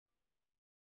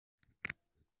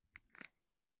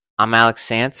I'm Alex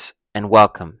Santz, and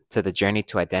welcome to the Journey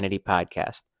to Identity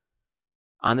podcast.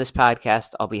 On this podcast,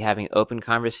 I'll be having open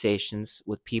conversations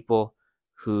with people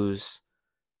whose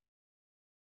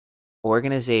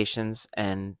organizations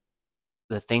and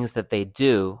the things that they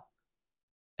do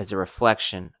is a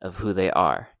reflection of who they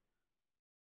are.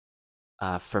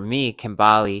 For me,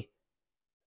 Kimbali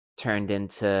turned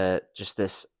into just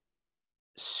this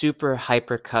super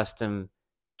hyper custom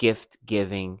gift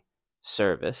giving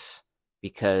service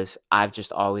because I've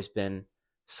just always been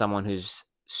someone who's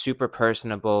super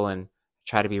personable and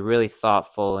try to be really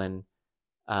thoughtful in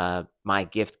my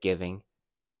gift giving.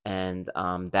 And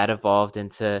that evolved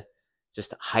into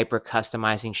just hyper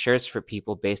customizing shirts for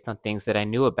people based on things that I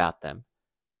knew about them.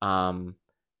 And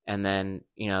then,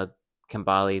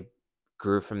 Kimbali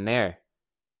grew from there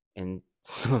in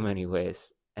so many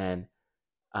ways. And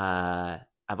I've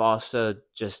also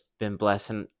just been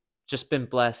blessed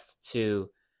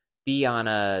to be on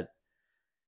a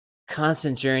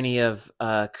constant journey of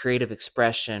creative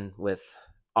expression with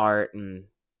art and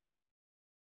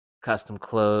custom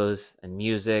clothes and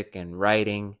music and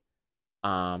writing.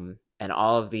 And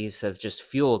all of these have just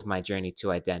fueled my journey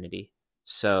to identity.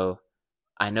 So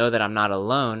I know that I'm not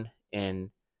alone in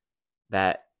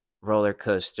that roller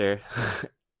coaster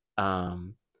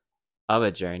of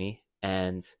a journey.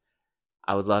 And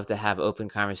I would love to have open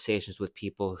conversations with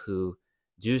people who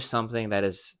do something that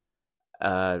is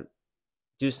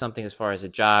do something as far as a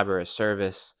job or a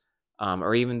service,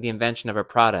 or even the invention of a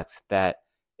product that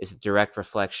is a direct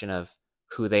reflection of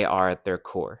who they are at their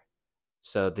core.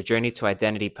 So the Journey to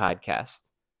Identity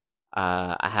podcast,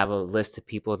 I have a list of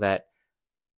people that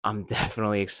I'm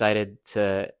definitely excited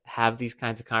to have these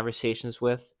kinds of conversations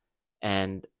with.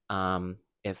 And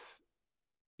if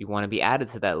you want to be added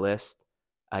to that list,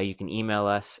 you can email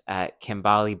us at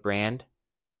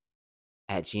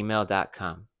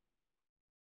kimbalibrand@gmail.com.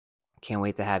 Can't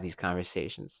wait to have these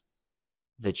conversations.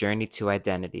 The Journey to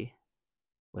Identity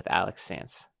with Alex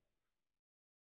Santz.